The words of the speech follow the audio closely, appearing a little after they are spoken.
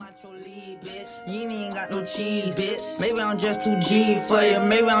your lead, bitch. You ain't even got no cheese, bitch. Maybe I'm just too G for you.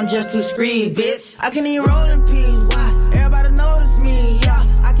 Maybe I'm just too screed, bitch. I can even roll in peace. Why? Everybody notice me, yeah.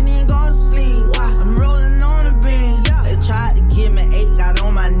 I can even go to sleep. Why? I'm rolling on the beam, yeah. They tried to give me 8, got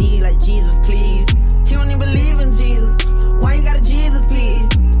on my knee like Jesus, please. He don't even believe in Jesus. Why you got a Jesus, please?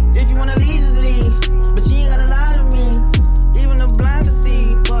 If you wanna leave, just leave. But you ain't gotta lie to me. Even the blind can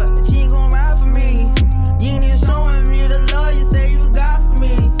see, but she ain't gon' ride for me. You ain't even showing me the love you say you got for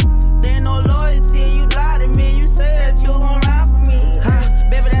me. There ain't no loyalty, you lie to me. You say that you gon' ride for me. Huh?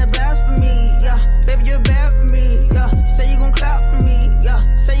 Baby, that's blasphemy, yeah. Baby, you're bad for me, yeah. Say you gon' clap for me, yeah.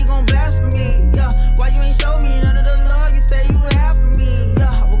 Say you gon' blast for me, yeah. Why you ain't show me none of the love you say you have for me,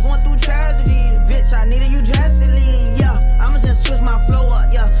 yeah. We're going through tragedy, bitch, I needed you drastically, yeah. I'ma just switch my flow up,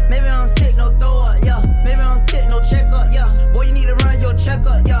 yeah. Maybe I'm sick, no throw up, yeah. Maybe I'm sick, no check up, yeah. Boy, you need to run your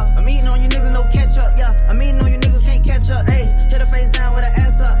checkup, yeah. I'm eating on you niggas, no catch up, yeah. I'm eating on you niggas, can't catch up, ayy. Hit a face down with an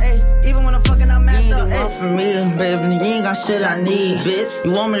ass up, ayy. Even when I'm fucking, I'm messed up, ayy. You ain't the one for me, baby. You ain't got shit I need, bitch.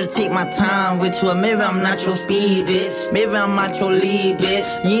 You want me to take my time with you, or maybe I'm not your speed, bitch. Maybe I'm not your lead,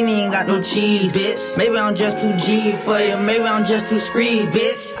 bitch. You ain't even got no cheese, bitch. Maybe I'm just too G for you, maybe I'm just too screed,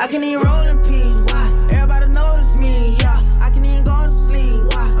 bitch. I can even roll in peace, why? Everybody notice me, yeah. I can even go to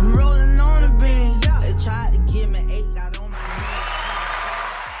sleep, why? I'm rolling on the beam, yeah. They tried to give me 8, got on my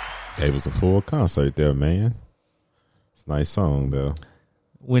knee. It was a full concert there, man. It's a nice song, though.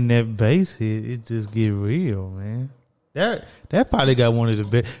 When that bass hit, it just get real, man. That probably got one of the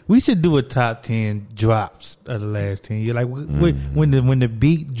best. We should do a top 10 drops of the last 10 years. Like when the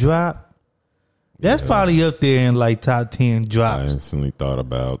beat drop, that's probably up there in like top 10 drops. I instantly thought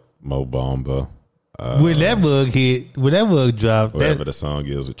about Mo Bamba. When that bug hit, when that bug dropped, whatever the song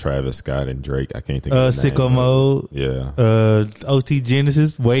is with Travis Scott and Drake, I can't think of the name. Sicko Mode. Yeah. OT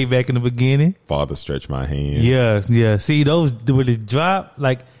Genesis, way back in the beginning. Father Stretch My Hand. Yeah. See, those, when it dropped,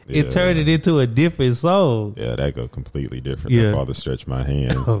 like, it turned it into a different song. Yeah, that go completely different than Father Stretch My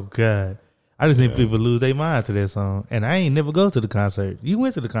Hands. Oh, God. I just think people lose their mind to that song. And I ain't never go to the concert. You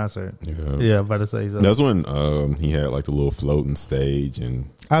went to the concert. Yeah, I'm about to say so. That's when he had like the little floating stage, and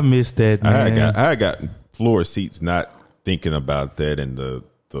I missed that, man. I got floor seats, not thinking about that, and the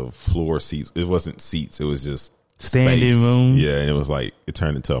floor seats, it wasn't seats, it was just standing space. room. Yeah, and it was like, it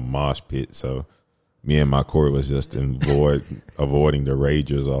turned into a mosh pit, so me and my core was just avoiding the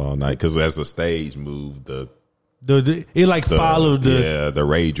ragers all night, because as the stage moved, it followed the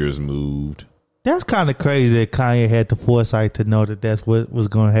ragers moved. That's kind of crazy that Kanye had the foresight to know that that's what was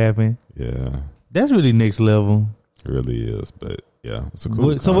going to happen. Yeah, that's really next level. It really is, but yeah, it's a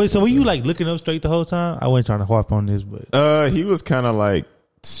cool. So were you like looking up straight the whole time? I wasn't trying to harp on this, but he was kind of like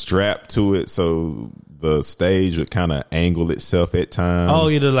strapped to it, so the stage would kind of angle itself at times. Oh,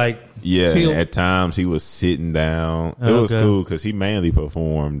 either like tilt. At times he was sitting down. It was cool because he mainly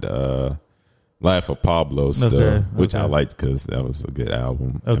performed Life of Pablo stuff, which I liked because that was a good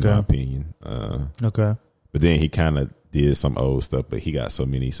album in my opinion. But then he kind of did some old stuff, but he got so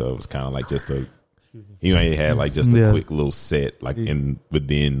many, so it was kind of like he only had like just a quick little set, like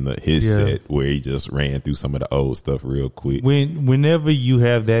within his set, where he just ran through some of the old stuff real quick. Whenever you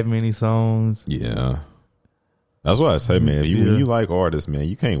have that many songs, that's why I say, man, when you like artists, man,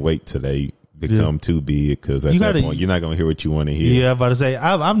 you can't wait till they become too big, because at that point you're not gonna hear what you want to hear. Yeah, I'm about to say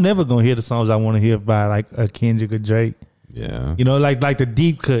I'm never gonna hear the songs I want to hear by like a Kendrick or Drake. Yeah, you know, like the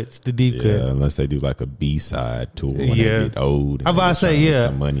deep cuts, cut. Unless they do like a B-side tour when they get old. I'm about to say,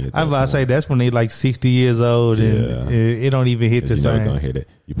 some money. I'm about to say that's when they like 60 years old, and it don't even hit the same. You're not gonna hear that.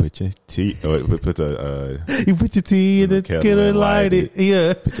 You put your tea, or you put your tea in the kettle and light it.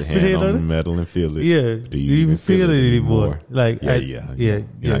 Yeah, put your hand on the metal and feel it. Yeah, do you even feel it anymore? Like, You're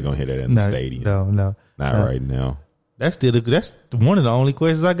not gonna hear that in the stadium. No, not right now. That's one of the only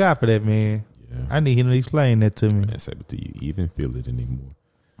questions I got for that man. I need him to explain that to me. But do you even feel it anymore?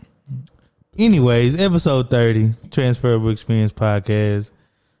 Anyways, episode 30, Transferable Experience Podcast.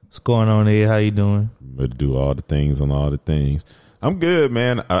 What's going on there? How you doing? Ready to do all the things on all the things. I'm good,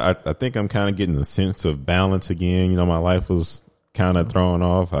 man. I think I'm kind of getting a sense of balance again. You know, my life was kind of thrown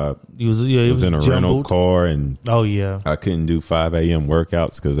off. I was in a rental car, and I couldn't do 5 a.m.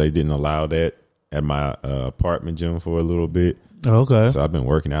 workouts because they didn't allow that at my apartment gym for a little bit. Okay. So I've been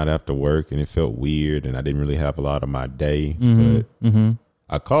working out after work, and it felt weird, and I didn't really have a lot of my day. But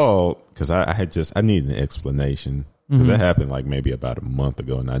I called because I needed an explanation, because that happened like maybe about a month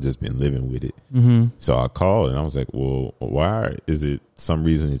ago, and I just been living with it. So I called, and I was like, well, why is it some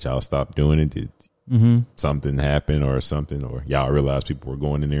reason that y'all stopped doing it? Did something happen or something, or y'all realized people were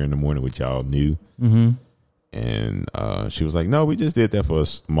going in there in the morning, which y'all knew? And she was like, no, we just did that for a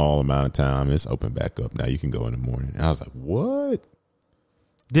small amount of time. It's open back up now. You can go in the morning. And I was like, what?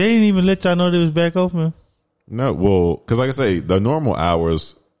 They didn't even let y'all know they was back open? No, well, because like I say, the normal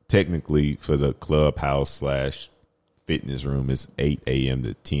hours technically for the clubhouse / fitness room is 8 a.m.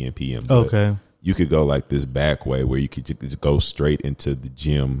 to 10 p.m. But Okay. you could go like this back way where you could just go straight into the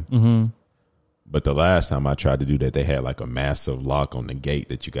gym. Mm-hmm. But the last time I tried to do that, they had like a massive lock on the gate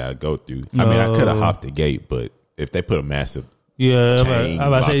that you got to go through. I mean, I could have hopped the gate, but if they put a massive chain I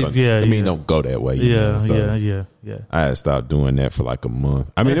lock say, on, yeah, I mean, don't go that way. You know? So yeah. I had stopped doing that for like a month.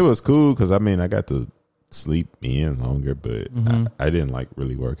 I mean, it was cool because I mean, I got to sleep in longer, but I didn't like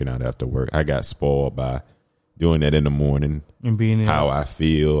really working out after work. I got spoiled by doing that in the morning And being how I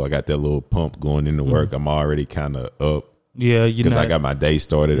feel. I got that little pump going into work. I'm already kind of up. Yeah, because I got my day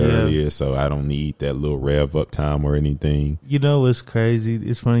started earlier, so I don't need that little rev up time or anything. You know what's crazy?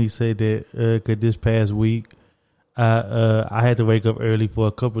 It's funny you say that because this past week, I had to wake up early for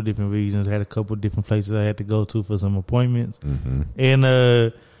a couple of different reasons. I had a couple of different places I had to go to for some appointments, and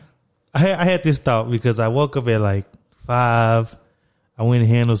I had this thought because I woke up at like 5. I went and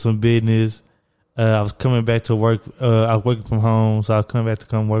handled some business. I was coming back to work. I was working from home, so I was coming back to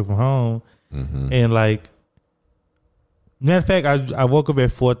come work from home, and like. Matter of fact, I woke up at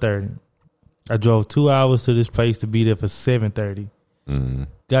 4:30. I drove 2 hours to this place to be there for 7:30.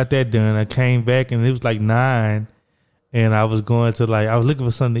 Got that done. I came back and it was like 9, and I was going to I was looking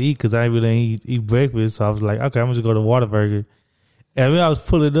for something to eat because I really didn't eat breakfast. So I was like, okay, I'm just going to Whataburger. And I was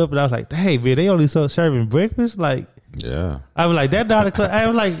pulling up and I was like, hey man, they only serving breakfast. Like, yeah, I was like that. I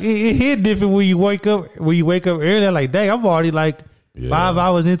was like, it hit different when you wake up. When you wake up early, I'm like, dang, I'm already like 5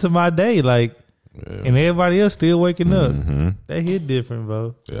 hours into my day. Like. Yeah. And everybody else still waking up. That hit different,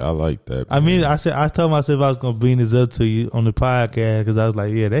 bro. Yeah, I like that. I mean, I told myself I was gonna bring this up to you on the podcast because I was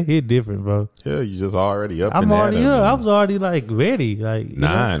like, yeah, that hit different, bro. Yeah, you just already up. I'm already up. I was already like ready. Like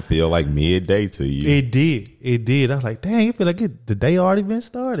 9 feel like midday to you. It did. I was like, dang, it feel like the day already been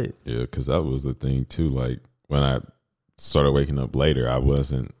started. Yeah, because that was the thing too. Like when I started waking up later, I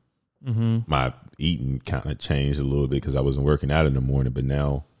wasn't. My eating kind of changed a little bit because I wasn't working out in the morning, but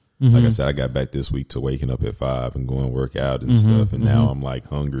now. Like I said, I got back this week to waking up at 5 and going work out and stuff. And now I'm like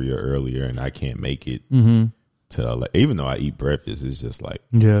hungrier earlier and I can't make it to like, even though I eat breakfast, it's just like,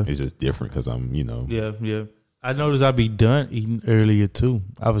 it's just different because I'm, you know. Yeah. I noticed I'd be done eating earlier too.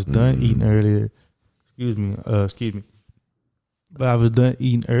 I was done eating earlier. Excuse me. But I was done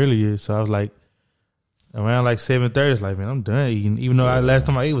eating earlier. So I was like, around like 7:30, it's like, man, I'm done eating. Even though last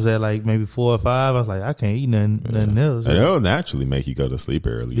time I ate was at like maybe 4 or 5, I was like, I can't eat nothing else. And it'll naturally make you go to sleep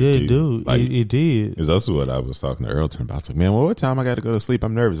earlier. Yeah, it do. Like, it did. Because that's what I was talking to Earl about. I was like, man, what time I got to go to sleep?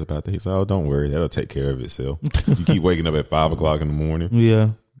 I'm nervous about that. He said, oh, don't worry. That'll take care of itself. You keep waking up at 5 o'clock in the morning.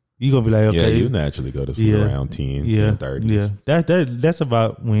 Yeah. You going to be like, okay. Yeah, you naturally go to sleep around 10, 10:30. Yeah. That's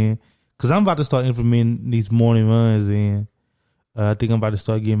about when. Because I'm about to start implementing these morning runs and I think I'm about to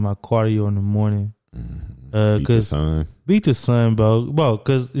start getting my cardio in the morning. Beat the sun. Beat the sun, bro.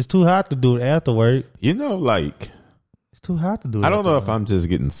 Because it's too hot to do it after work. You know, like... It's too hot to do it. I don't know if I'm just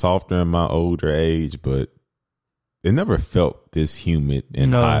getting softer in my older age, but it never felt this humid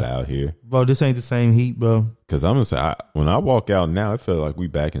and hot out here. Bro, this ain't the same heat, bro. Because I'm going to say, when I walk out now, it feels like we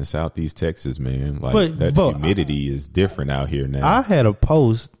back in Southeast Texas, man. Like, humidity is different out here now. I had a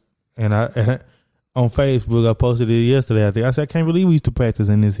post, and I on Facebook, I posted it yesterday. I said, I can't believe we used to practice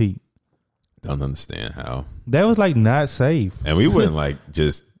in this heat. Don't understand how. That was like not safe. And we weren't like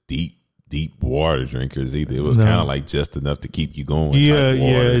just deep water drinkers either. It was kind of like just enough to keep you going.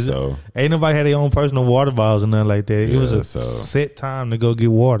 Yeah. So ain't nobody had their own personal water bottles or nothing like that. It was a set time to go get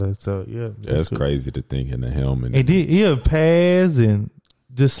water. So yeah. That's crazy to think in the helmet. It did. Yeah, pads and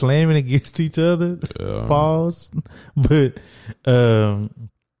just slamming against each other. Pause.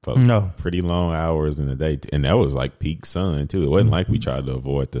 But no, pretty long hours in the day, and that was like peak sun too. It wasn't like we tried to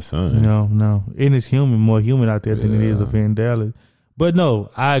avoid the sun. No, and it's more humid out there than it is up here in Dallas. But no,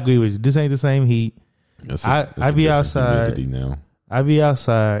 I agree with you. This ain't the same heat. I be outside now. I be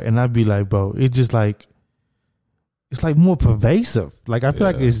outside, and I be like, bro, it's just like it's like more pervasive. Like I feel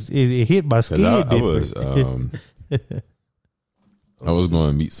like it hit my skin. I was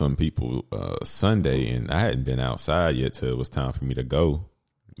going to meet some people Sunday, and I hadn't been outside yet till it was time for me to go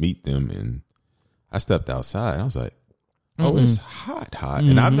meet them, and I stepped outside and I was like, oh, it's hot.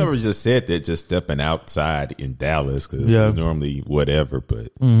 And I've never just said that just stepping outside in Dallas because it's normally whatever,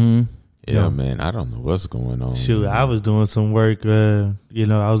 but man, I don't know what's going on. Shoot, I was doing some work, I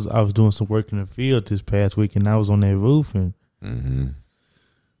was doing some work in the field this past week, and I was on that roof, and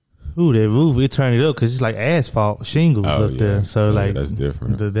that roof, it turned it up because it's like asphalt shingles up there. So that's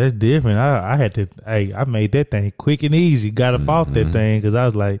different. That's different. I had to. I made that thing quick and easy. Got up off that thing because I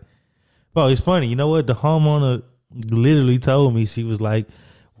was like, bro, it's funny. You know what? The homeowner literally told me, she was like,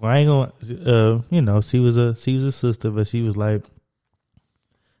 Well, I ain't gonna, she was a sister, but she was like,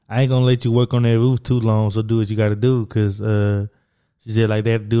 I ain't gonna let you work on that roof too long, so do what you got to do, because she said like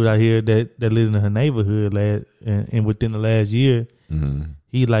that dude out here that lives in her neighborhood and within the last year,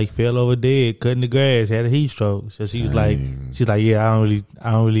 he like fell over dead cutting the grass, had a heat stroke. So she was like, yeah, I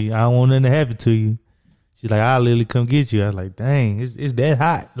don't want nothing to happen to you. She's like, I'll literally come get you. I was like, dang, it's that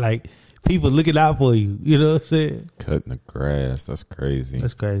hot. Like, people looking out for you. You know what I'm saying? Cutting the grass. That's crazy.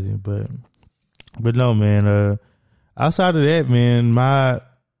 That's crazy. But no, man. Outside of that, man, my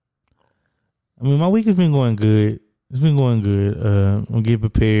week has been going good. It's been going good. I'm getting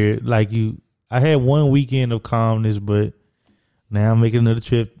prepared. Like I had one weekend of calmness, but now I'm making another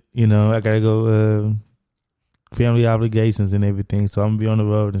trip. You know, I gotta go. Family obligations and everything, so I'm gonna be on the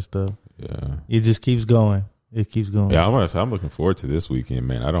road and stuff. Yeah, it just keeps going. It keeps going. Yeah, I'm looking forward to this weekend,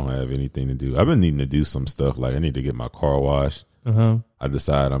 man. I don't have anything to do. I've been needing to do some stuff. Like I need to get my car washed. I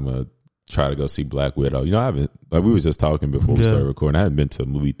decided I'm gonna try to go see Black Widow. You know, I haven't. Like we were just talking before we started recording. I haven't been to a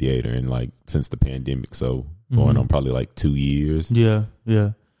movie theater in like since the pandemic, so going on probably like 2 years. Yeah.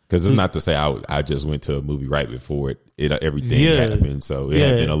 Because it's not to say I just went to a movie right before everything happened. So it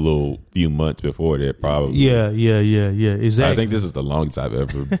had been a few months before that, probably. Yeah. Exactly. I think this is the longest I've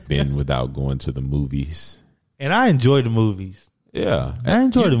ever been without going to the movies. And I enjoy the movies. Yeah, I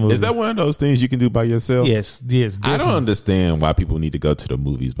enjoy the movies. Is that one of those things you can do by yourself? Yes. Definitely. I don't understand why people need to go to the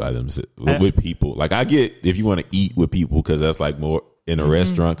movies by themselves with people. Like I get if you want to eat with people because that's like more in a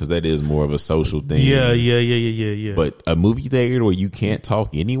restaurant because that is more of a social thing. Yeah. But a movie theater where you can't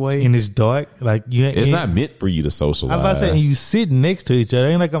talk anyway, and it's dark, like it's not meant for you to socialize. I'm about to say, and you sitting next to each other.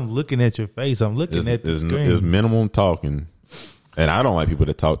 It ain't like I'm looking at your face. I'm looking at the screen. There's minimum talking, and I don't like people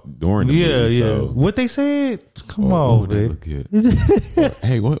to talk during the movie. So. What they said? Come on, man. Look good.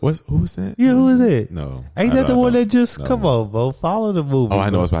 Hey, who was that? Yeah, who was that? No, ain't that the one that just come on, bro? Follow the movie. Oh,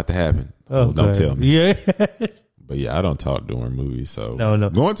 I know what's about to happen. Oh, don't tell me. Yeah. But yeah, I don't talk during movies, so no.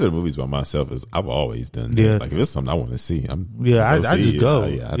 Going to the movies by myself is I've always done that. Like if it's something I want to see, I just go.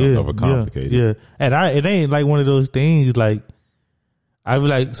 I don't overcomplicate it. Yeah, and it ain't like one of those things like I be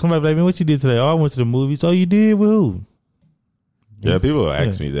like somebody be like, man, what you did today? Oh, I went to the movies. Oh, you did with who? Yeah, people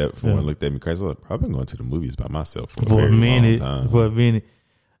ask me that before and looked at me crazy. Like, I've been going to the movies by myself for a minute. For a minute,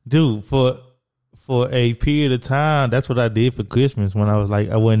 dude. For a period of time, that's what I did for Christmas when I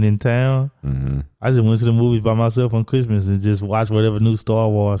wasn't in town. I just went to the movies by myself on Christmas and just watched whatever new Star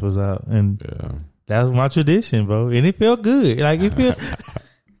Wars was out, and that was my tradition, bro. And it felt good. Like it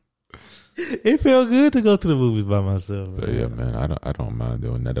felt good to go to the movies by myself. But yeah, man, I don't mind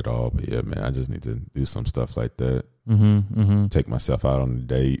doing that at all. But yeah, man, I just need to do some stuff like that. Take myself out on a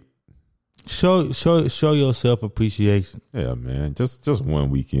date. Show yourself appreciation. Yeah, man. Just one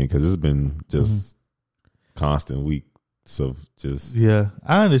weekend because it's been just constant weeks of just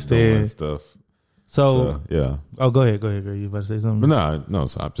I understand doing stuff. So yeah. Oh, go ahead, girl. You about to say something? But no.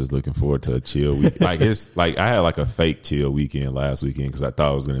 So I'm just looking forward to a chill week. Like it's like I had like a fake chill weekend last weekend because I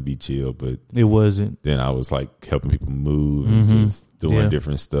thought it was gonna be chill, but it wasn't. Then I was like helping people move and just doing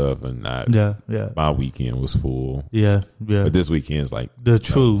different stuff, and my weekend was full. Yeah. But this weekend's like the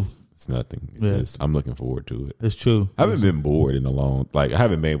truth. It's nothing. It's just, I'm looking forward to it. It's true. I haven't been bored in a long. Like I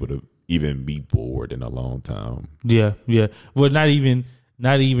haven't been able to even be bored in a long time. Yeah. Well, not even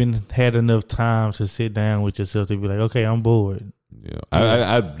had enough time to sit down with yourself to be like, okay, I'm bored. Yeah,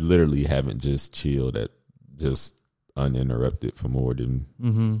 I literally haven't just chilled just uninterrupted for more than.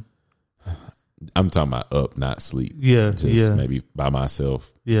 I'm talking about up, not sleep. Yeah, maybe by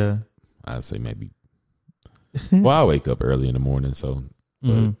myself. Yeah, I'd say maybe. Well, I wake up early in the morning, so.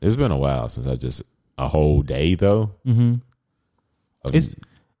 But it's been a while since a whole day though. It's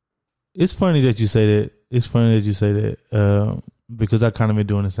funny that you say that. It's funny that you say that because I kind of been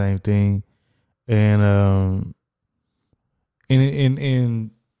doing the same thing, and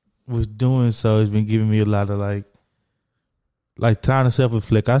with doing so, it's been giving me a lot of like time to self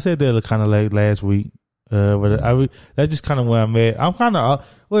reflect. I said that kind of like last week, but that's just kind of where I'm at. I'm kind of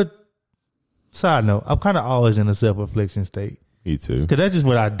side note. I'm kind of always in a self reflection state. Me too. Because that's just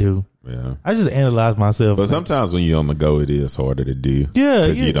what I do. Yeah. I just analyze myself. But sometimes when you're on the go, it is harder to do. Yeah.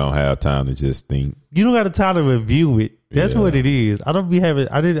 Because you don't have time to just think. You don't got the time to review it. That's what it is. I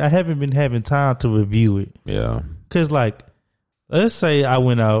haven't been having time to review it. Yeah. Because let's say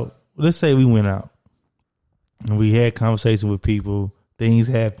we went out and we had conversation with people. Things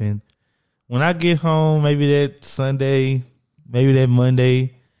happen. When I get home, maybe that Sunday, maybe that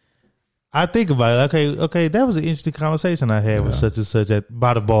Monday, I think about it. Okay, that was an interesting conversation I had with such and such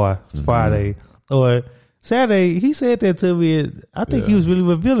by the bar. It's Friday or Saturday. He said that to me. I think he was really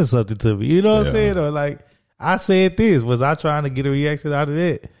revealing something to me. You know what I'm saying? Or I said this. Was I trying to get a reaction out of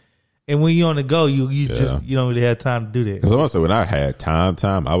that? And when you on the go, you just you don't really have time to do that. Because I must say, when I had time,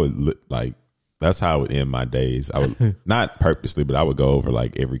 I would like. That's how I would end my days. I would not purposely, but I would go over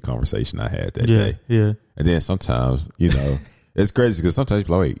like every conversation I had that day. Yeah. And then sometimes, it's crazy because sometimes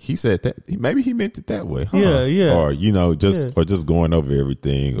you're like, wait, he said that. Maybe he meant it that way. Huh? Yeah. Or just going over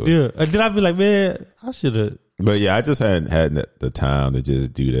everything. Yeah. And then I'd be like, man, I should have. But yeah, I just hadn't had the time to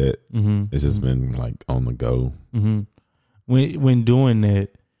just do that. Mm-hmm. It's just been like on the go. Mm-hmm. When doing that,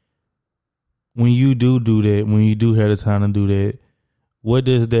 when you do that, when you do have the time to do that, what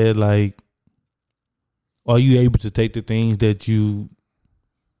does that like? Are you able to take the things that you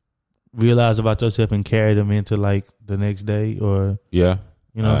realize about yourself and carry them into like the next day, or yeah,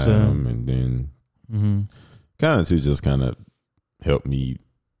 you know what I'm saying? And then kind of to just kind of help me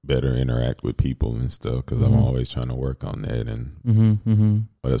better interact with people and stuff because I'm always trying to work on that and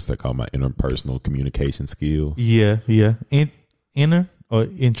what else they call my interpersonal communication skills. Yeah. Inner or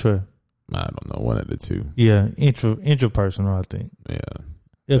intra? I don't know, one of the two. Yeah, intrapersonal, I think. Yeah.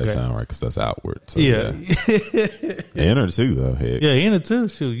 Okay. That sound right because that's outward. So yeah. Inner too, though. Heck. Yeah, inner too.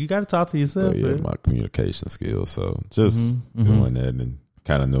 Shoot, you got to talk to yourself. Yeah, my communication skills. So just doing that and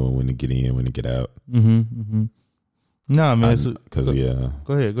kind of knowing when to get in, when to get out. No, man. Because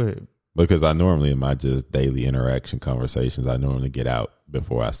Go ahead. Because I normally in my just daily interaction conversations, I normally get out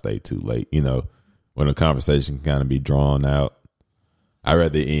before I stay too late. When a conversation can kind of be drawn out, I'd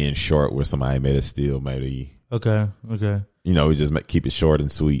rather end short where somebody made a steal, maybe. Okay. We just keep it short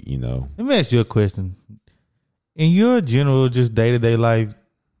and sweet, Let me ask you a question. In your general, just day-to-day life,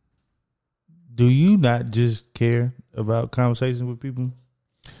 do you not just care about conversations with people?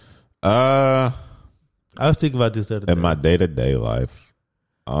 I was thinking about this the other day. In my day-to-day life.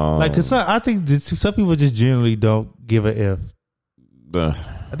 Cause I think some people just generally don't give a F.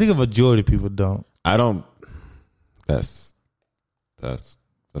 I think a majority of people don't. I don't. That's a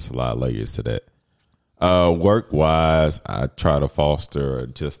lot of layers to that. Work wise, I try to foster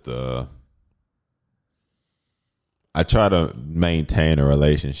I try to maintain a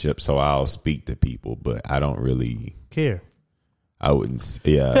relationship, so I'll speak to people, but I don't really care. I wouldn't.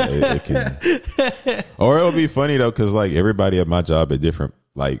 Yeah, it can. Or it'll be funny though, because like everybody at my job at different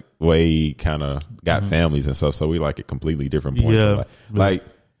like way kind of got families and stuff, so we like at completely different points. Yeah. Like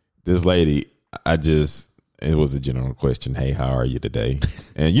this lady, it was a general question. Hey, how are you today?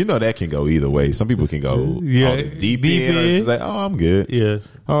 And that can go either way. Some people can go on the deep end or just say, oh, I'm good. Yeah.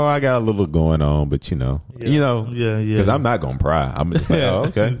 Oh, I got a little going on, but because I'm not going to pry. I'm just like, oh,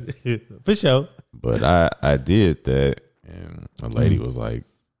 okay. For sure. But I did that. And a lady was like,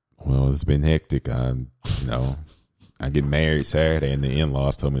 well, it's been hectic. I get married Saturday and the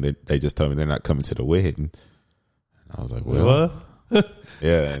in-laws told me they just told me they're not coming to the wedding. And I was like, well. What?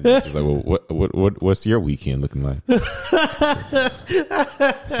 Yeah, and she's like, "Well, what's your weekend looking like?" I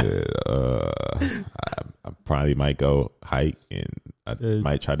said, "I probably might go hike, and I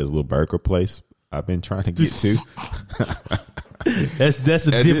might try this little burger place I've been trying to get to." That's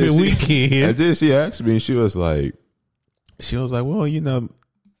a different weekend. And then she asked me, and she was like, "Well,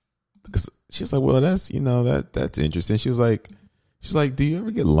 because she was like, well, that's that's interesting." She was like, "Do you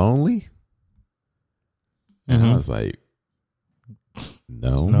ever get lonely?" And I was like,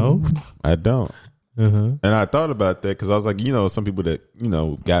 No, I don't. And I thought about that because I was like, some people that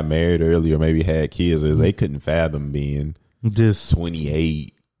got married early or maybe had kids, or they couldn't fathom being just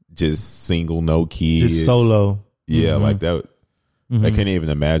 28, just single, no kids, just solo. Yeah, like that. I couldn't even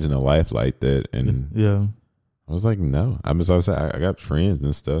imagine a life like that. And I was like, no. I got friends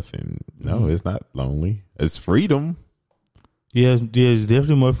and stuff, and no, it's not lonely. It's freedom. Yeah, it's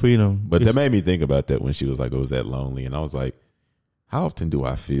definitely more freedom. But that made me think about that when she was like, "Oh, is that lonely?" And I was like, how often do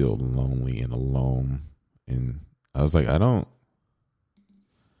I feel lonely and alone? And I was like, I don't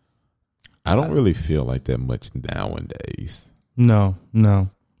really feel like that much nowadays. No.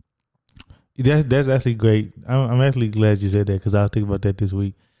 That's actually great. I'm actually glad you said that because I was thinking about that this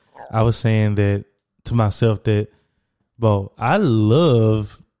week. I was saying that to myself that, bro, I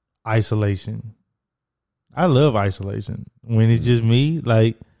love isolation. When it's just me,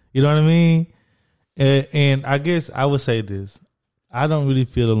 like, you know what I mean? And I guess I would say this. I don't really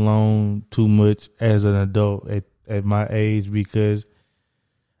feel alone too much as an adult at my age because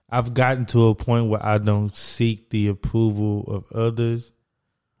I've gotten to a point where I don't seek the approval of others,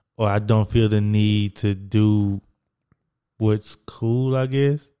 or I don't feel the need to do what's cool, I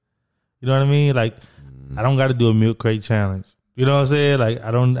guess. You know what I mean? Like, I don't got to do a milk crate challenge. You know what I'm saying? Like,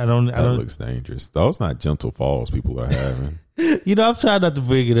 I don't. That looks dangerous. Those not gentle falls people are having. I'm trying not to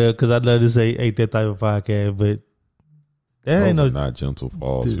bring it up because I'd love to say ain't that type of podcast, but That ain't Those no. are not gentle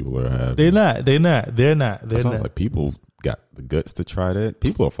falls people are having. They're not. They're Sounds not. like people got the guts to try that.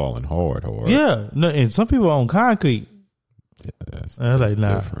 People are falling hard. Yeah, no, and some people are on concrete. Yeah, that's Like,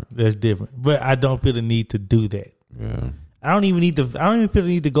 nah, different. that's different. But I don't feel the need to do that. Yeah. I don't even feel the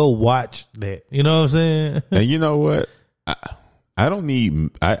need to go watch that. You know what I'm saying? And you know what? I don't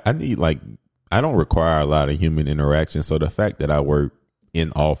need. I need like. I don't require a lot of human interaction. So the fact that I work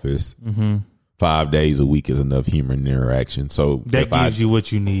in office 5 days a week is enough human interaction. So That gives you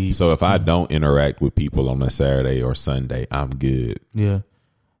what you need. So if I don't interact with people on a Saturday or Sunday, I'm good. Yeah,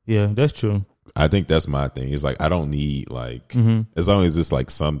 that's true. I think that's my thing. It's like I don't need like as long as it's like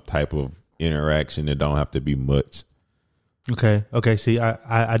some type of interaction. It don't have to be much. Okay. See,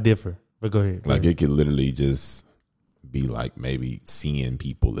 I differ, but go ahead. Like it could literally just be like maybe seeing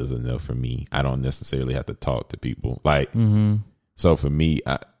people is enough for me. I don't necessarily have to talk to people. Like so for me,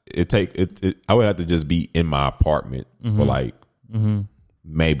 I would have to just be in my apartment for like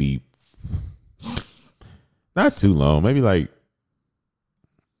maybe not too long. Maybe like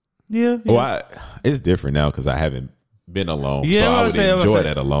yeah. Well, it's different now because I haven't been alone. So I would enjoy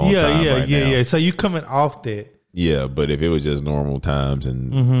that alone time right now. Yeah. So you coming off that. Yeah, but if it was just normal times,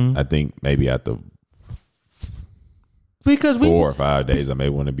 and I think maybe after because 4 or 5 days, I may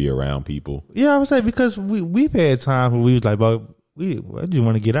want to be around people. Yeah, I would say because we've had times where we was like, "Well, I just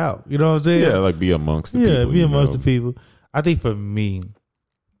want to get out." You know what I'm saying? Yeah, like be amongst the people. Yeah, be amongst the people. I think for me,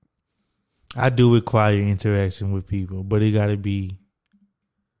 I do require interaction with people, but it got to be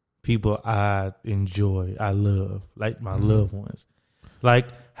people I enjoy, I love, like my loved ones. Like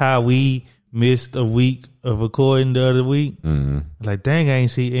how we missed a week of recording the other week. Like, dang, I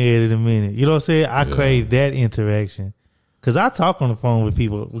ain't see Ed in a minute. You know what I'm saying? I crave that interaction. Because I talk on the phone with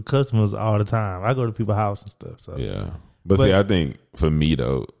people, with customers all the time. I go to people's house and stuff. So yeah. But see, I think for me,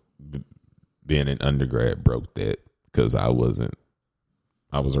 though, being an undergrad broke that because I was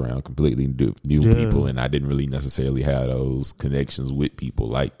around completely new people, and I didn't really necessarily have those connections with people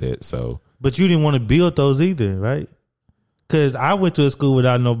like that. So, but you didn't want to build those either, right? Because I went to a school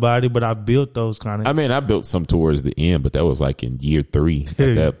without nobody, but I built those kind of. I mean, I built some towards the end, but that was like in year 3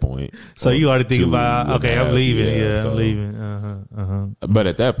 at that point. So you already think about, okay, I'm leaving. Yeah, I'm leaving. But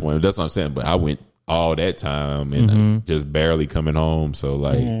at that point, that's what I'm saying. But I went all that time and just barely coming home. So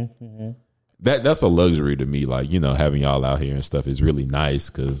like that's a luxury to me. Like, you know, having y'all out here and stuff is really nice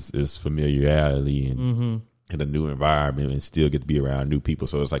because it's familiarity and in a new environment and still get to be around new people.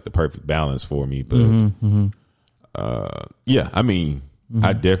 So it's like the perfect balance for me. But yeah, I mean,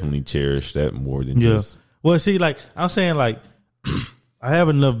 I definitely cherish that more than just. Well, see, like I'm saying, like I have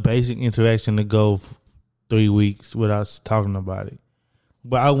enough basic interaction to go 3 weeks without talking about it,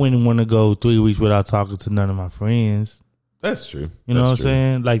 but I wouldn't want to go 3 weeks without talking to none of my friends. That's true. You know what I'm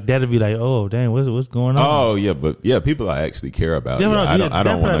saying? Like that'd be like, oh, dang, what's going on? Oh yeah, but yeah, people I actually care about. Yeah, I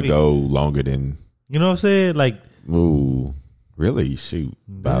don't want to go longer than. You know what I'm saying? Like, ooh, really? Shoot,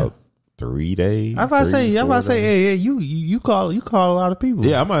 about 3 days. I'm about to say, hey, you call a lot of people.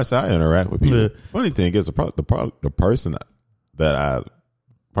 Yeah, I might say I interact with people. Funny thing is, the person that I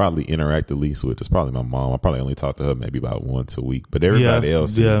probably interact the least with is probably my mom. I probably only talk to her maybe about once a week, but everybody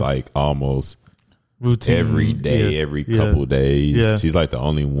else is like almost routine every day, every couple days. Yeah. She's like the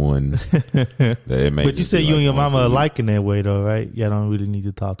only one that it makes. But you say you and your mama are liking that way though, right? Yeah, I don't really need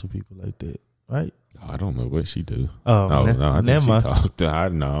to talk to people like that, right? I don't know what she do. Oh, no, I think she talked to. I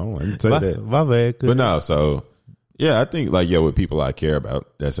didn't say that. My bad. But no, so yeah, I think like with people I care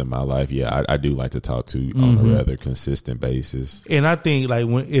about that's in my life. Yeah, I do like to talk to on a rather consistent basis. And I think like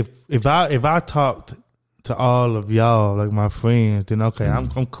if I talked to all of y'all like my friends, then okay, I'm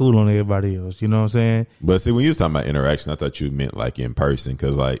cool on everybody else. You know what I'm saying? But see, when you was talking about interaction, I thought you meant like in person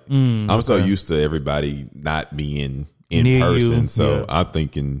because like I'm so used to everybody not being in near person. So I'm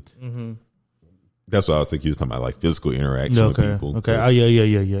thinking. That's what I was thinking. You was talking about like physical interaction with people. Okay. Oh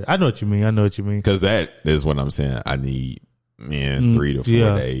yeah. I know what you mean. Because that is what I'm saying. I need 3 to 4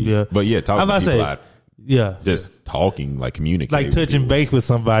 days. Yeah. But yeah, talking to people. Just talking, like communicating, like touching base with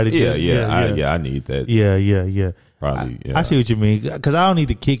somebody. I need that. Yeah. Probably. I see what you mean. Because I don't need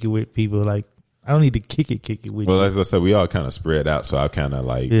to kick it with people. Like I don't need to kick it with. Well, as I said, we all kind of spread out, so I kind of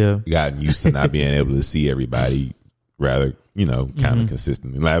like gotten used to not being able to see everybody. Rather, kind of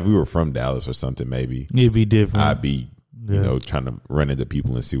consistently. Like if we were from Dallas or something, maybe it'd be different. I'd be, trying to run into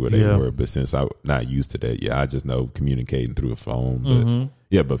people and see where they were. But since I'm not used to that, I just know communicating through a phone.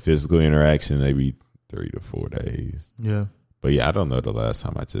 But but physical interaction, maybe 3 to 4 days. Yeah. But I don't know the last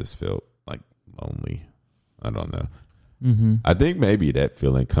time I just felt like lonely. I don't know. I think maybe that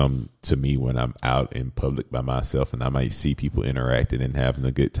feeling come to me when I'm out in public by myself and I might see people interacting and having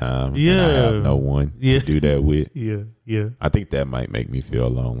a good time. Yeah. And I have no one to do that with. Yeah. I think that might make me feel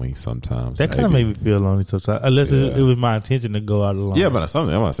lonely sometimes. That kind of made me feel lonely sometimes. Unless it was my intention to go out alone. Yeah, but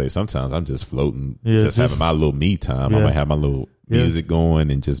I want to say sometimes I'm just floating, Yeah, just having my little me time. I might have my little music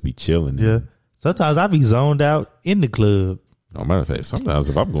going and just be chilling. Yeah. Sometimes I be zoned out in the club. I'm going to say sometimes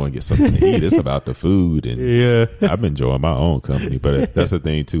if I'm going to get something to eat, it's about the food. And I'm enjoying my own company. But that's the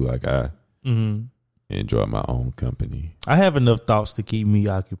thing, too. Like, I enjoy my own company. I have enough thoughts to keep me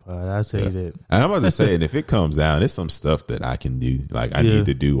occupied. I say that. And I'm about to say, and if it comes down, it's some stuff that I can do. Like, I need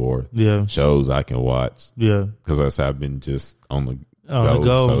to do or shows I can watch. Yeah. Because I said I've been just on the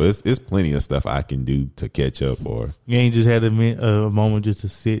go. So it's plenty of stuff I can do to catch up. Or you ain't just had a moment just to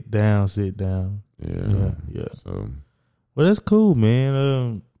sit down. Yeah. So... Well, that's cool,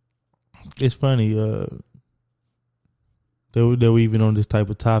 man. It's funny that we're even on this type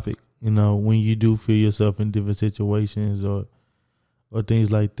of topic. You know, when you do feel yourself in different situations or things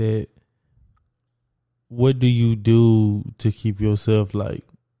like that, what do you do to keep yourself like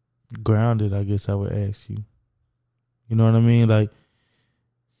grounded? I guess I would ask you. You know what I mean? Like,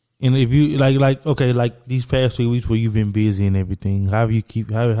 and if you like okay, like these past 3 weeks where you've been busy and everything, how have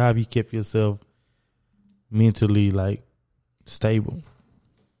you kept yourself mentally like stable?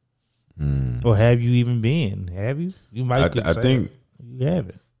 Or have you even been? Have you? You might. I think you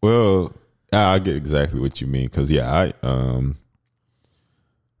haven't. Well, I get exactly what you mean because I'm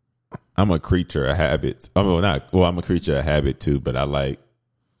a creature of habits. I'm a creature of habit too, but I like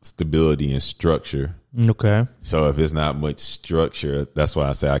stability and structure. Okay. So if it's not much structure, that's why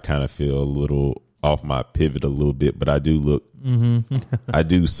I say I kind of feel a little off my pivot a little bit. But I do look. I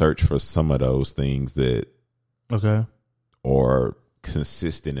do search for some of those things that. Okay. Or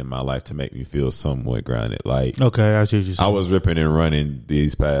consistent in my life to make me feel somewhat grounded. Like, okay, I see what you're saying. I was ripping and running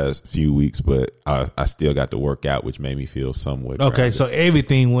these past few weeks, but I still got to work out, which made me feel somewhat grounded. Okay, so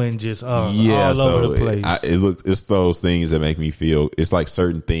everything went just all over the place. It's those things that make me feel. It's like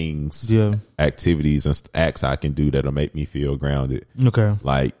certain things, activities and acts I can do that'll make me feel grounded. Okay,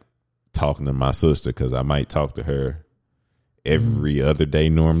 like talking to my sister because I might talk to her every other day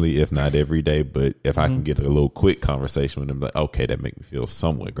normally, if not every day. But if I can get a little quick conversation with them, like, okay, that make me feel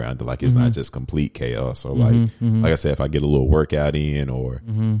somewhat grounded. Like it's not just complete chaos. Or like I said, if I get a little workout in or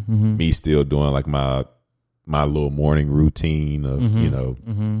me still doing like my little morning routine of, you know.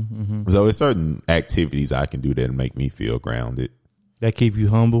 So it's certain activities I can do that make me feel grounded. That keep you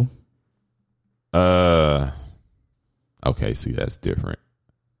humble? Okay, see, that's different.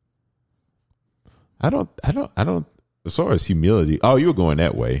 I don't as far as humility, you were going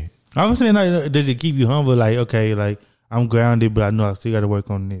that way. I was saying, like, does it keep you humble? Like, okay, like I'm grounded, but I know I still got to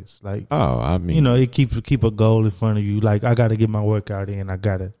work on this. Like, I mean, you know, it keep a goal in front of you. Like, I got to get my workout in. I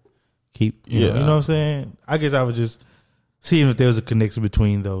got to keep, you know what I'm saying? I guess I was just seeing if there was a connection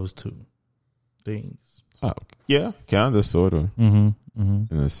between those two things. Oh, yeah, kind of, sort of, in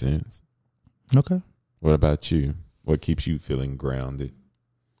a sense. Okay. What about you? What keeps you feeling grounded?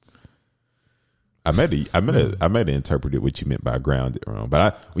 I might have interpreted what you meant by grounded wrong,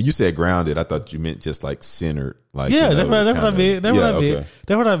 but when you said grounded, I thought you meant just like centered. Like, yeah, that's what I meant. That's what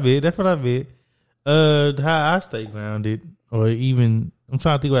I meant. How I stay grounded, or even I'm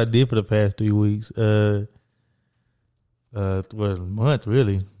trying to think what I did for the past 3 weeks. Month and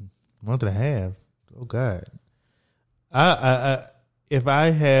a half. Oh God, I if I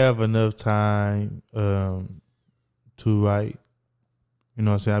have enough time to write. You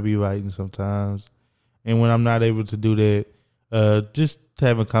know what I'm saying? I be writing sometimes. And when I'm not able to do that, just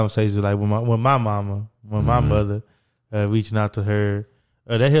having conversations like with my mama, with my mother, reaching out to her,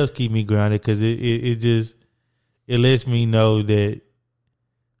 that helps keep me grounded because it lets me know that,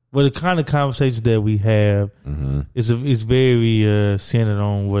 well, the kind of conversations that we have is very centered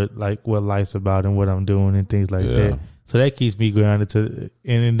on what life's about and what I'm doing and things like that. So that keeps me grounded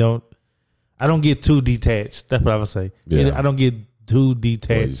I don't get too detached. That's what I would say. Yeah. I don't get too detached.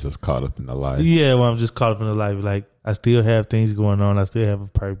 Well, you're just caught up in the life. Yeah, well, I'm just caught up in the life. Like, I still have things going on. I still have a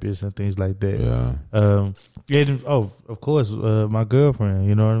purpose and things like that. Yeah. Of course, my girlfriend,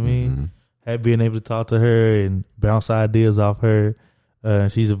 you know what I mean? Had been able to talk to her and bounce ideas off her.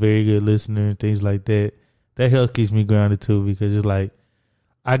 She's a very good listener and things like that. That helps keeps me grounded too, because it's like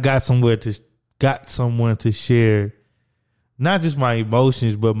I got someone to share not just my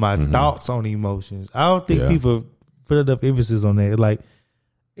emotions, but my thoughts on emotions. I don't think people put enough emphasis on that. Like,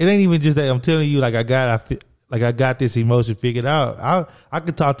 it ain't even just that I'm telling you, like I got this emotion figured out. I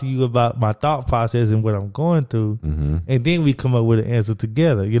could talk to you about my thought process and what I'm going through, and then we come up with an answer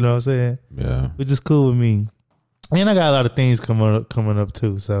together. You know what I'm saying? Yeah, which is cool with me. And I got a lot of things coming up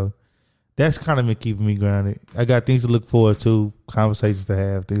too. So that's kind of been keeping me grounded. I got things to look forward to, conversations to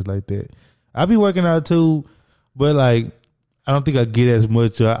have, things like that. I be working out too, but like I don't think I get as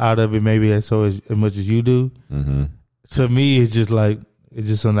much out of it maybe as much as you do. Mm-hmm. To me, it's just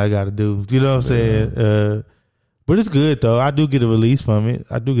something I got to do. You know what I'm saying? But it's good though. I do get a release from it.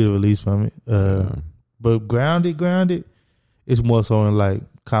 But grounded, it's more so in like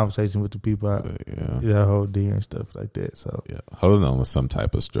conversation with the people that hold dear and stuff like that. So holding on to some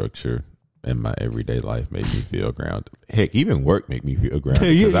type of structure in my everyday life made me feel grounded. Heck, even work make me feel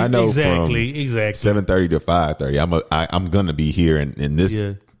grounded because I know exactly 7:30 to 5:30, I'm gonna be here, and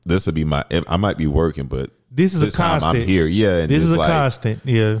this will be I might be working, but this is a constant. I'm here, and this is a constant.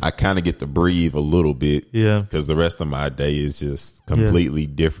 I kind of get to breathe a little bit, because the rest of my day is just completely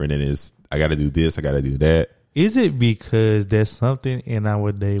different, and I got to do this, I got to do that. Is it because there's something in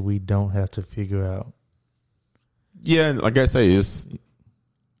our day we don't have to figure out? Yeah, like I say, it's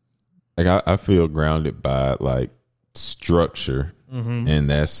like I feel grounded by like structure, and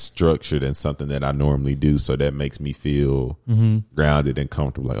that's structured in something that I normally do, so that makes me feel grounded and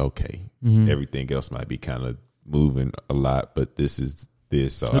comfortable. Like, okay, everything else might be kind of moving a lot, but this is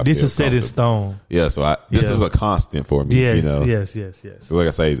this. So this is set in stone. Yeah, so this is a constant for me. Yes, you know? Yes. So like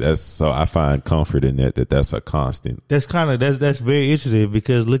I say, I find comfort in that's a constant. That's very interesting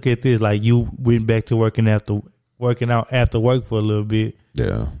because look at this. Like you went back to working out after work for a little bit.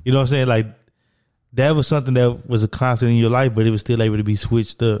 Yeah, you know what I'm saying? Like that was something that was a constant in your life, but it was still able to be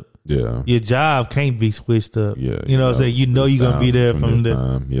switched up. Yeah, your job can't be switched up. Yeah, you know what I'm saying? You know you're gonna be there from the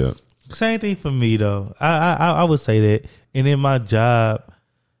time. Yeah. Same thing for me though. I would say that, and in my job,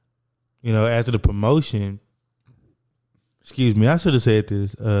 you know, after the promotion, I should have said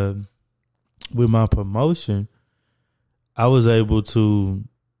this. With my promotion, I was able to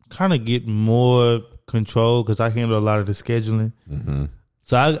kind of get more control because I handle a lot of the scheduling. Mm-hmm.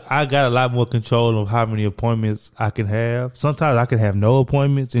 So I got a lot more control of how many appointments I can have. Sometimes I can have no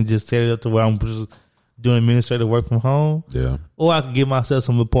appointments and just set it up to where I'm just doing administrative work from home. Yeah. Or I can give myself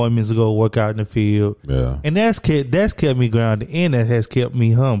some appointments to go work out in the field. Yeah. And that's kept me grounded, and that has kept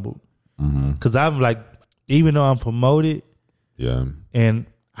me humble. Because I'm like, even though I'm promoted, and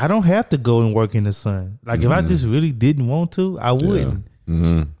I don't have to go and work in the sun. Like if I just really didn't want to, I wouldn't.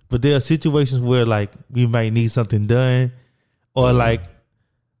 Mm-hmm. But there are situations where like we might need something done, or like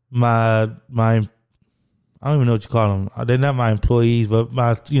my I don't even know what you call them. They're not my employees, but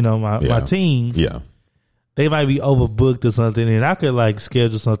my teams. Yeah, they might be overbooked or something, and I could like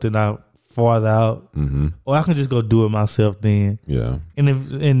schedule something out farther out, or I can just go do it myself then. Yeah,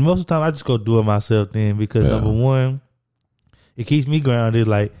 and most of the time I just go do it myself then because number one, it keeps me grounded.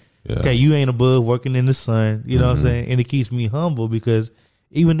 Like, okay, you ain't above working in the sun. You know what I'm saying? And it keeps me humble because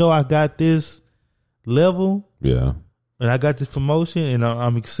even though I got this level, and I got this promotion, and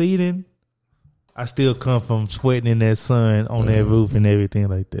I'm exceeding, I still come from sweating in that sun on that roof and everything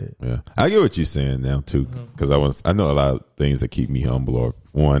like that. Yeah, I get what you're saying now too, because I know a lot of things that keep me humble. Or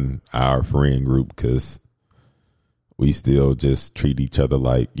one, our friend group, because we still just treat each other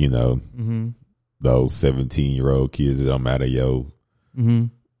like those 17-year-old kids. It don't matter your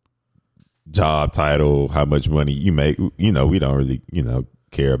job title, how much money you make. We don't really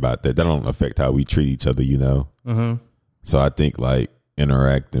care about that. That don't affect how we treat each other. So I think like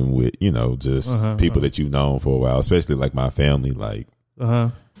interacting with just people that you've known for a while, especially like my family, like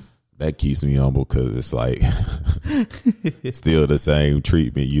that keeps me humble because it's like still the same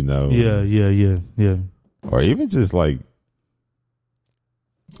treatment, Yeah. Or even just like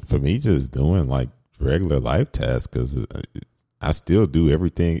for me, just doing like regular life tasks because I still do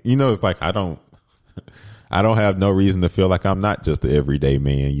everything. It's like I don't have no reason to feel like I'm not just the everyday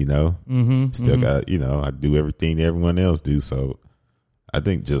man. Still got I do everything everyone else do. So I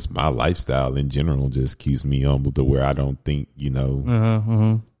think just my lifestyle in general just keeps me humble to where I don't think,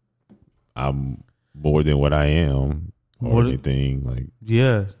 I'm more than what I am or anything like.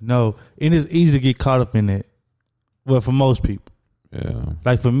 Yeah, no. And it's easy to get caught up in it. Well, for most people. Yeah.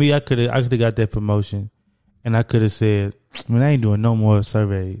 Like for me, I could have got that promotion and I could have said, I ain't doing no more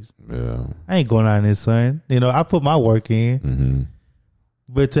surveys. Yeah. I ain't going out in the sun. I put my work in.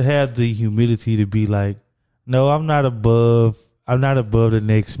 But to have the humility to be like, no, I'm not above the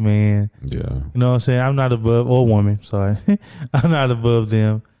next man. Yeah. You know what I'm saying? I'm not above, or woman, sorry. I'm not above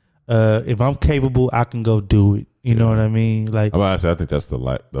them. If I'm capable, I can go do it. You know what I mean? Like, I think that's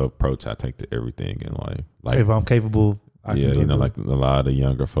the approach I take to everything in life. Like, if I'm capable, I can go like a lot of the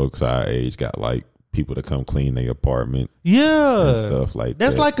younger folks our age got like people to come clean their apartment. Yeah. And stuff like that.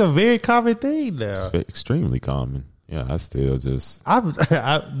 That's like a very common thing now. It's extremely common. Yeah, I still just. I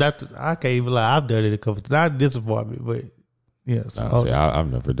can't even lie. I've done it a couple times. Not this apartment, but yeah. So,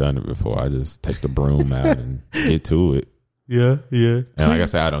 I've never done it before. I just take the broom out and get to it. Yeah. And like I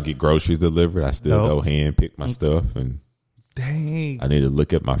said, I don't get groceries delivered. I still go hand pick my stuff, and dang, I need to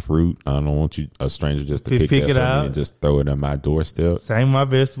look at my fruit. I don't want a stranger just to pick it that out me and just throw it on my doorstep. Same my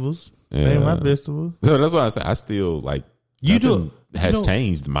vegetables. Yeah. Same my vegetables. So that's why I say I still like. Has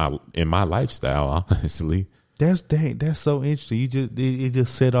changed in my lifestyle, honestly. That's so interesting. It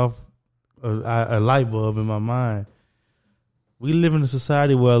just set off a light bulb in my mind. We live in a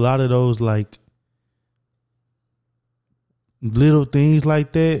society where a lot of those like little things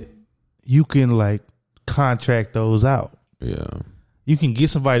like that, you can like contract those out. Yeah. You can get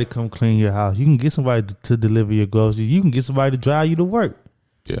somebody to come clean your house. You can get somebody to deliver your groceries. You can get somebody to drive you to work.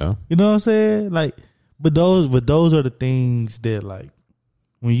 Yeah. You know what I'm saying? Like, but those are the things that like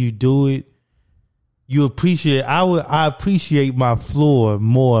when you do it, you appreciate. I appreciate my floor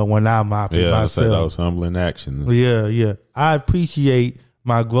more when I mop it myself. Say those humbling actions. Yeah. I appreciate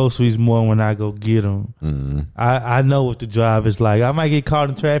my groceries more when I go get them. Mm-hmm. I know what the drive is like. I might get caught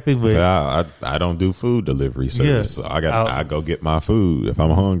in traffic, but I don't do food delivery service, so I go get my food if I'm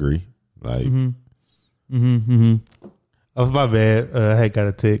hungry. Like, oh, my bad. I had got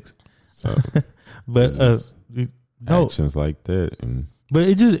a text. So, but actions like that, but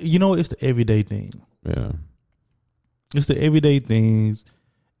it just it's the everyday thing. Yeah, it's the everyday things,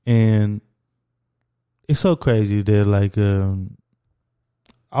 and it's so crazy that like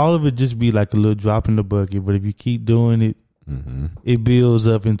all of it just be like a little drop in the bucket. But if you keep doing it, it builds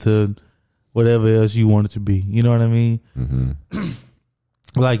up into whatever else you want it to be. You know what I mean? Mm-hmm.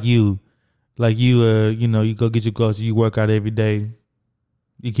 like you you go get your groceries, you work out every day,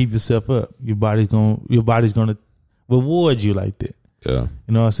 you keep yourself up. Your body's gonna reward you like that. Yeah,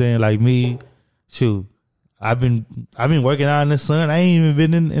 you know what I'm saying? Like me, shoot, I've been working out in the sun. I ain't even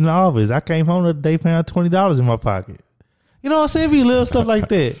been in the office. I came home the other day, found $20 in my pocket. You know what I'm saying? If you little stuff like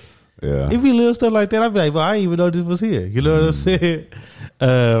that. Yeah. If you little stuff like that, I'd be like, well, I didn't even know this was here. You know what I'm saying?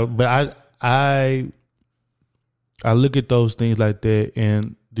 But I look at those things like that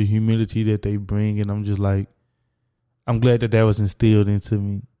and the humility that they bring, and I'm just like, I'm glad that was instilled into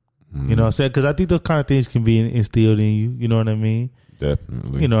me. You know what I'm saying? Because I think those kind of things can be instilled in you. You know what I mean?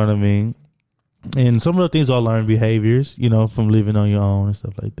 Definitely. You know what I mean? And some of the things are learned behaviors, from living on your own and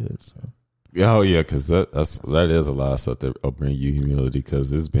stuff like that. So. Oh yeah, because that is a lot of stuff that will bring you humility. Because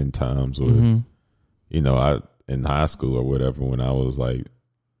there's been times where, I in high school or whatever, when I was like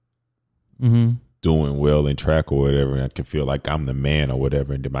doing well in track or whatever, and I could feel like I'm the man or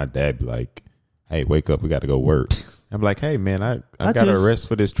whatever, and then my dad be like, "Hey, wake up, we got to go work." I'm like, "Hey man, I got to rest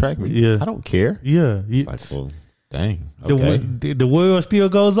for this track meet." Yeah, I don't care. Yeah, like, well, dang. Okay. The world still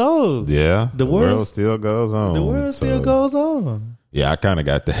goes on. Yeah, the world still goes on. The world still goes on. Yeah, I kind of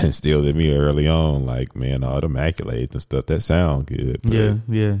got that instilled in me early on. Like, man, all the accolades and stuff that sound good. But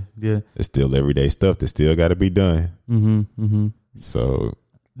yeah. It's still everyday stuff that still got to be done. So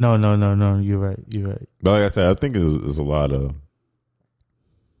no. You're right. But like I said, I think there's a lot of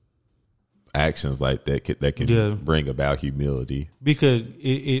actions like that can bring about humility. Because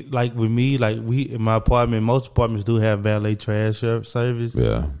it like with me, like we in my apartment, most apartments do have valet trash service.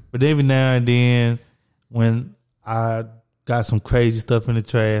 Yeah, but every now and then, when I got some crazy stuff in the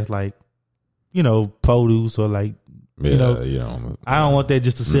trash, like produce or like I don't want that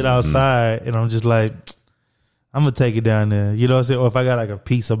just to sit outside, and I'm just like, I'm gonna take it down there. You know what I'm saying? Or if I got like a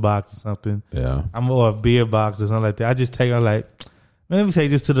pizza box or something, or a beer box or something like that, I just take. I'm like, man, let me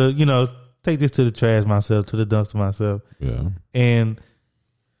take this to the take this to the trash myself, to the dumpster myself. Yeah, and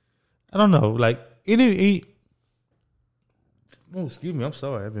I don't know, like oh, excuse me, I'm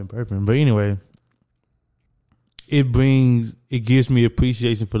sorry, I've been burping, but anyway. It gives me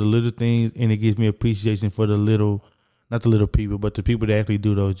appreciation for the little things, and it gives me appreciation for not the little people, but the people that actually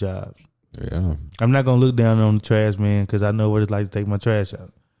do those jobs. Yeah. I'm not going to look down on the trash man because I know what it's like to take my trash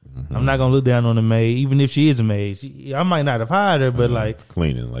out. Mm-hmm. I'm not going to look down on the maid, even if she is a maid. I might not have hired her, but like.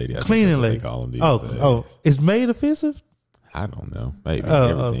 Cleaning lady. Cleaning lady. They call them these days. Is maid offensive? I don't know. Maybe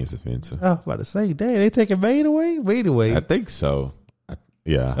everything's offensive. I was about to say, dang, they taking maid away? Maid away. I think so.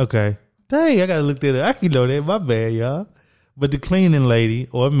 Yeah. Okay. Dang, I gotta look that up. I can know that. My bad, y'all. But the cleaning lady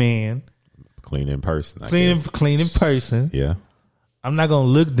or man, cleaning person, cleaning person. Yeah, I'm not gonna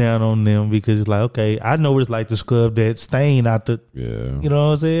look down on them because it's like, okay, I know what it's like to scrub that stain out the. Yeah, you know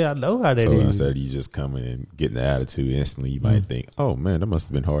what I'm saying. I know how that is. So instead of you just coming and getting the attitude instantly, you might think, "Oh man, that must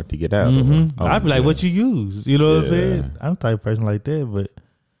have been hard to get out." I'd be like, "What you use?" You know what I'm saying. I'm the type of person like that, but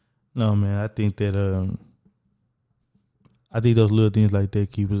no, man, I think that I think those little things like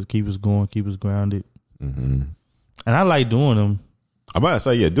that keep us going, keep us grounded. Mm-hmm. And I like doing them. I'm about to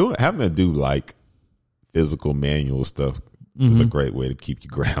say, having to do like physical manual stuff is a great way to keep you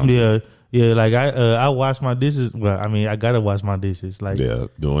grounded. Yeah. Like I wash my dishes. Well, I mean, I gotta wash my dishes. Like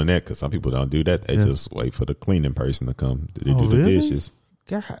doing that because some people don't do that. They just wait for the cleaning person to come to do the really? dishes.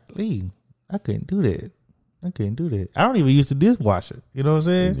 Golly, I couldn't do that. I don't even use the dishwasher. You know what I'm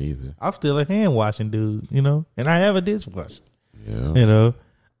saying? Me neither. I'm still a hand washing dude. You know, and I have a dishwasher. Yeah. You know,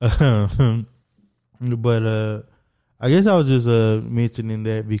 but I guess I was just mentioning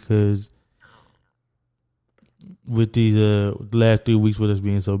that because with these last 3 weeks with us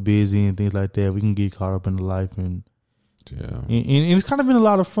being so busy and things like that, we can get caught up in the life and it's kind of been a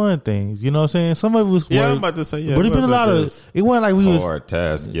lot of fun things. You know what I'm saying? Some of it was I'm about to say but it's been a lot of. It wasn't like we was hard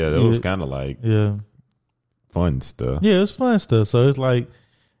task. Yeah, it was kind of like fun stuff. Yeah, it was fun stuff. So it's like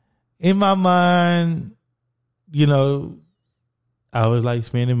in my mind, you know, I was like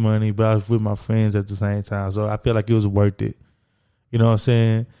spending money, but I was with my friends at the same time. So I feel like it was worth it. You know what I'm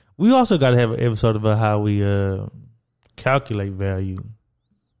saying? We also got to have an episode about how we calculate value.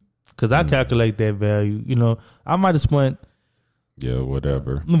 Because I calculate that value. You know, I might have spent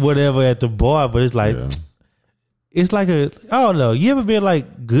whatever at the bar, but it's like it's like I don't know. You ever been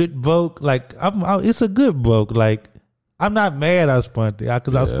like good broke? Like it's a good broke. Like I'm not mad I spent it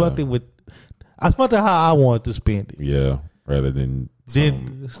because I spent it how I wanted to spend it. Yeah. Rather than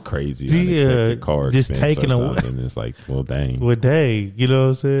some crazy unexpected card just taking away. And it's like, well, dang. You know what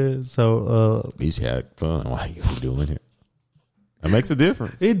I'm saying? So at least you had fun. Why are you doing it? That makes a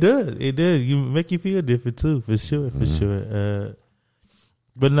difference. It does. You make you feel different too, for sure.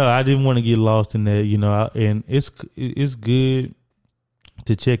 But no, I didn't want to get lost in that, you know. And it's good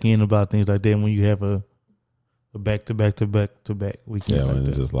to check in about things like that when you have a back to back weekend. Yeah, like and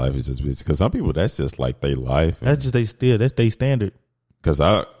it's just life is just because some people that's just like their life. That's just that's their standard. Because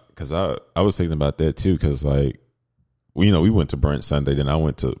I was thinking about that too. Because like we went to brunch Sunday, then I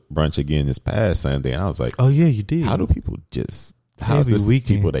went to brunch again this past Sunday, and I was like, oh yeah, you did. How do people just? How's this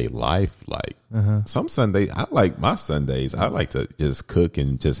people their life like? Some Sundays I like my Sundays. I like to just cook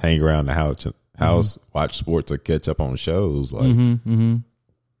and just hang around the house, watch sports or catch up on shows. Like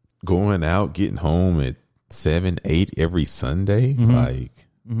going out, getting home at 7, 8 every Sunday. Like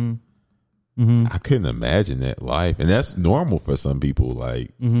I couldn't imagine that life, and that's normal for some people.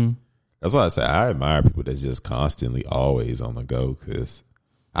 Like that's why I say I admire people that's just constantly always on the go, because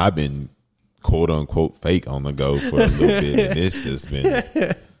I've been quote unquote fake on the go for a little bit, and it's just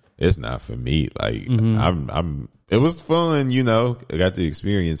been it's not for me. Like it was fun, you know, I got to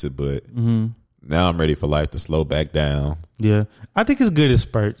experience it, but now I'm ready for life to slow back down. Yeah, I think it's good in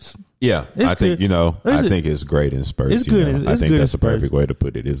spurts. Yeah, I think I think it's great in spurts. It's good. I think that's the perfect way to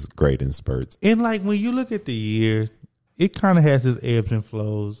put it. It's great in spurts. And like when you look at the year, it kind of has its ebbs and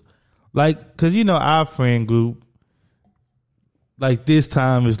flows. Like, because you know our friend group, like this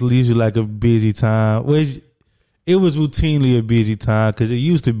time is usually like a busy time. Which it was routinely a busy time because it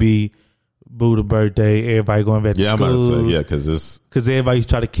used to be Buddha birthday, everybody going back to school. I'm about to say, because everybody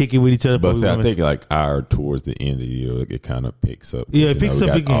try to kick it with each other. But see, I think like towards the end of the year, it kind of picks up. Yeah, it picks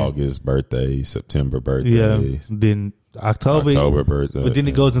up again. August birthday, September birthdays. Yeah, then October birthday. But then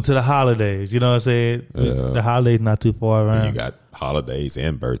it goes into the holidays. You know what I'm saying? Yeah. The holidays not too far around. And you got holidays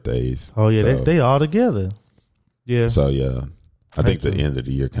and birthdays. Oh yeah, they all together. Yeah. So yeah, I think the end of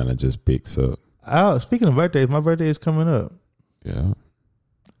the year kind of just picks up. Speaking of birthdays, my birthday is coming up. Yeah.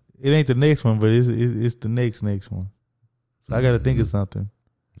 It ain't the next one, but it's the next one. So I got to think of something.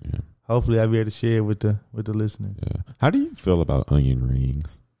 Yeah. Hopefully, I'll be able to share it with the listeners. Yeah. How do you feel about onion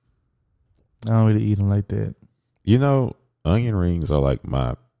rings? I don't really eat them like that. You know, onion rings are like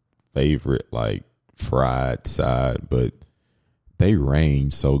my favorite, like fried side, but they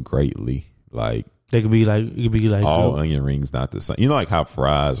range so greatly. Like it could be like all onion rings not the same. You know, like how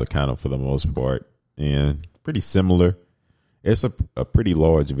fries are kind of for the most part and pretty similar. It's a pretty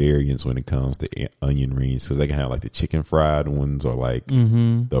large variance when it comes to onion rings, because they can have like the chicken fried ones or like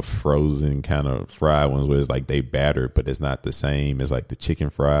the frozen kind of fried ones where it's like they battered, but it's not the same as like the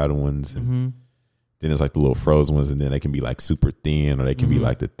chicken fried ones. And then it's like the little frozen ones, and then they can be like super thin or they can be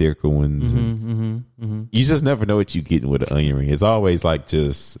like the thicker ones. You just never know what you're getting with an onion ring. It's always like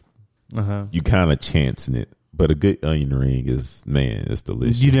just you kind of chancing it. But a good onion ring is, man, it's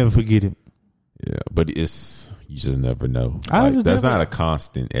delicious. You never forget it. Yeah, but you just never know. That's not a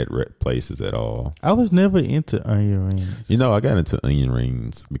constant at places at all. I was never into onion rings. You know, I got into onion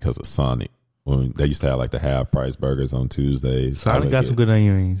rings because of Sonic. When they used to have like the half price burgers on Tuesdays. Sonic got some good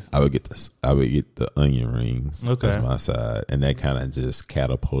onion rings. I would get the onion rings as my side, and that kind of just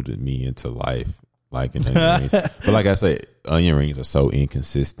catapulted me into life, liking onion rings. But like I said, onion rings are so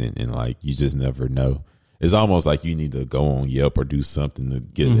inconsistent, and like you just never know. it's almost like you need to go on Yelp or do something to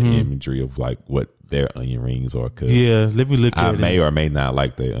get the imagery of like what their onion rings are. Cause let me look at it. I may or may not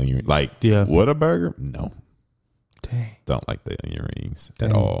like the onion. Like, Whataburger? No. Dang. Don't like the onion rings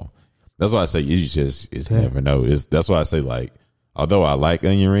at all. That's why I say you never know. That's why I say, like, although I like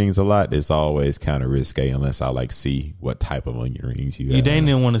onion rings a lot, it's always kind of risque unless I like see what type of onion rings you have. They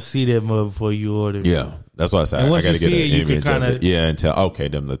didn't want to see that mug before you order. Yeah, that's why I say I got to get an image of it. Yeah, and tell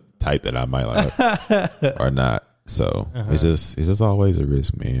them the type that I might like or not. So it's just always a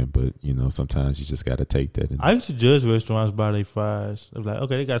risk, man. But sometimes you just got to take that. I used to judge restaurants by their fries. I'm like,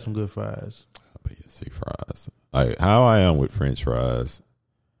 okay, they got some good fries. But you see fries, like how I am with French fries.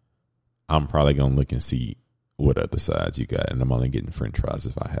 I'm probably gonna look and see what other sides you got, and I'm only getting French fries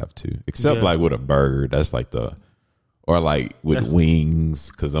if I have to. Except like with a burger, that's like or like with wings,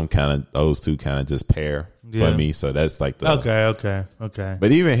 because those two kind of just pair for me. So that's like the okay.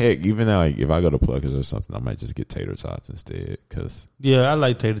 But even now, like if I go to Pluckers or something, I might just get tater tots instead. I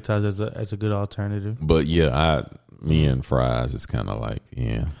like tater tots as a good alternative. But me and fries, it's kind of like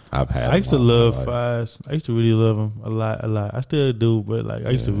I've had. I used to love fries. I used to really love them a lot. I still do, but like I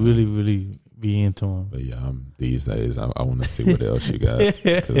used to really, really be into them. But these days I want to see what else you got.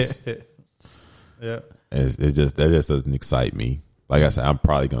 That just doesn't excite me. Like I said, I'm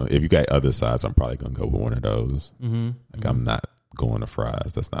probably gonna. If you got other sides, I'm probably gonna go with one of those. I'm not going to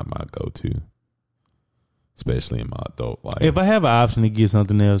fries. That's not my go-to, especially in my adult life. If I have an option to get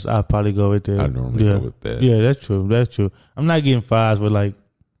something else, I'll probably go with that. I normally go with that. Yeah, that's true. I'm not getting fries with like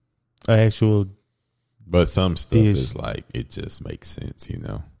an actual. But some stuff is like it just makes sense,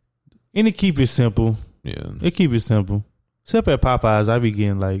 And it keep it simple. Yeah, it keep it simple. Except at Popeyes, I be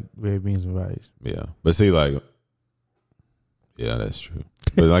getting like red beans and rice. Yeah, but see, like, that's true.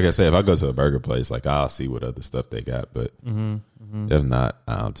 But like I said, if I go to a burger place, like I'll see what other stuff they got. But if not,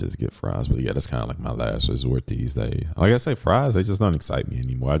 I'll just get fries. But that's kind of like my last resort these days. Like I say, fries, they just don't excite me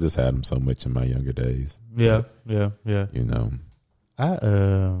anymore. I just had them so much in my younger days. Yeah. Damn,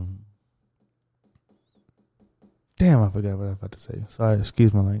 I forgot what I was about to say. Sorry,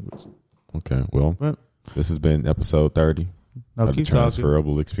 excuse my language. Okay, well, this has been episode 30 of the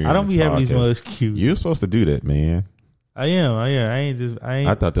Transferable Experience. I don't be having these much cues. You're supposed to do that, man. I am.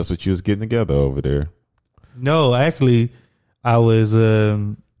 I thought that's what you was getting together over there. No, actually, I was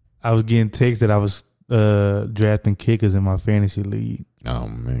getting texts that I was drafting kickers in my fantasy league. Oh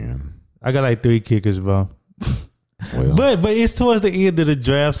man, I got like 3 kickers, bro. Well, but it's towards the end of the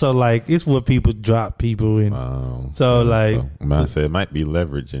draft, so like it's what people drop people in. I'm gonna say it might be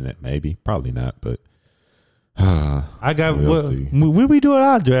leveraging it, maybe, probably not, but I got when we doing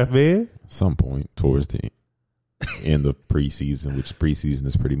our draft, man. At some point towards the end of preseason, which preseason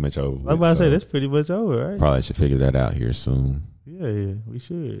is pretty much over. I'm about to say that's pretty much over, right? Probably should figure that out here soon. Yeah, we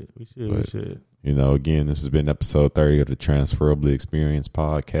should. Again, this has been episode 30 of the Transferably Experience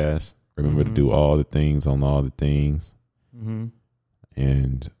podcast. Remember to do all the things on all the things.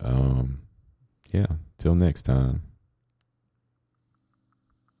 And till next time.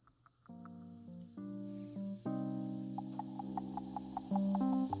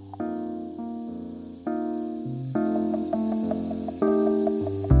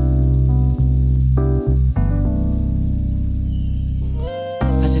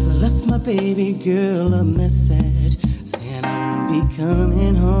 I just left my baby girl a message saying I won't be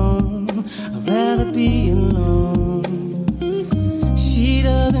coming home. I'd rather be alone. She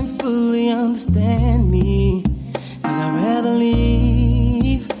doesn't fully understand me, 'cause I'd rather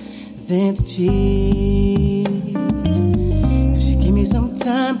leave than to cheat. If she give me some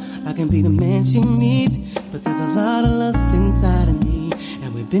time, I can be the man she needs. But there's a lot of lust inside of me,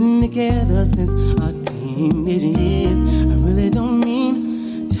 and we've been together since our teenage years. I really don't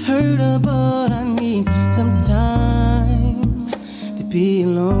mean to hurt her, but I need some time to be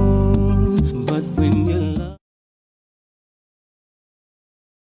alone.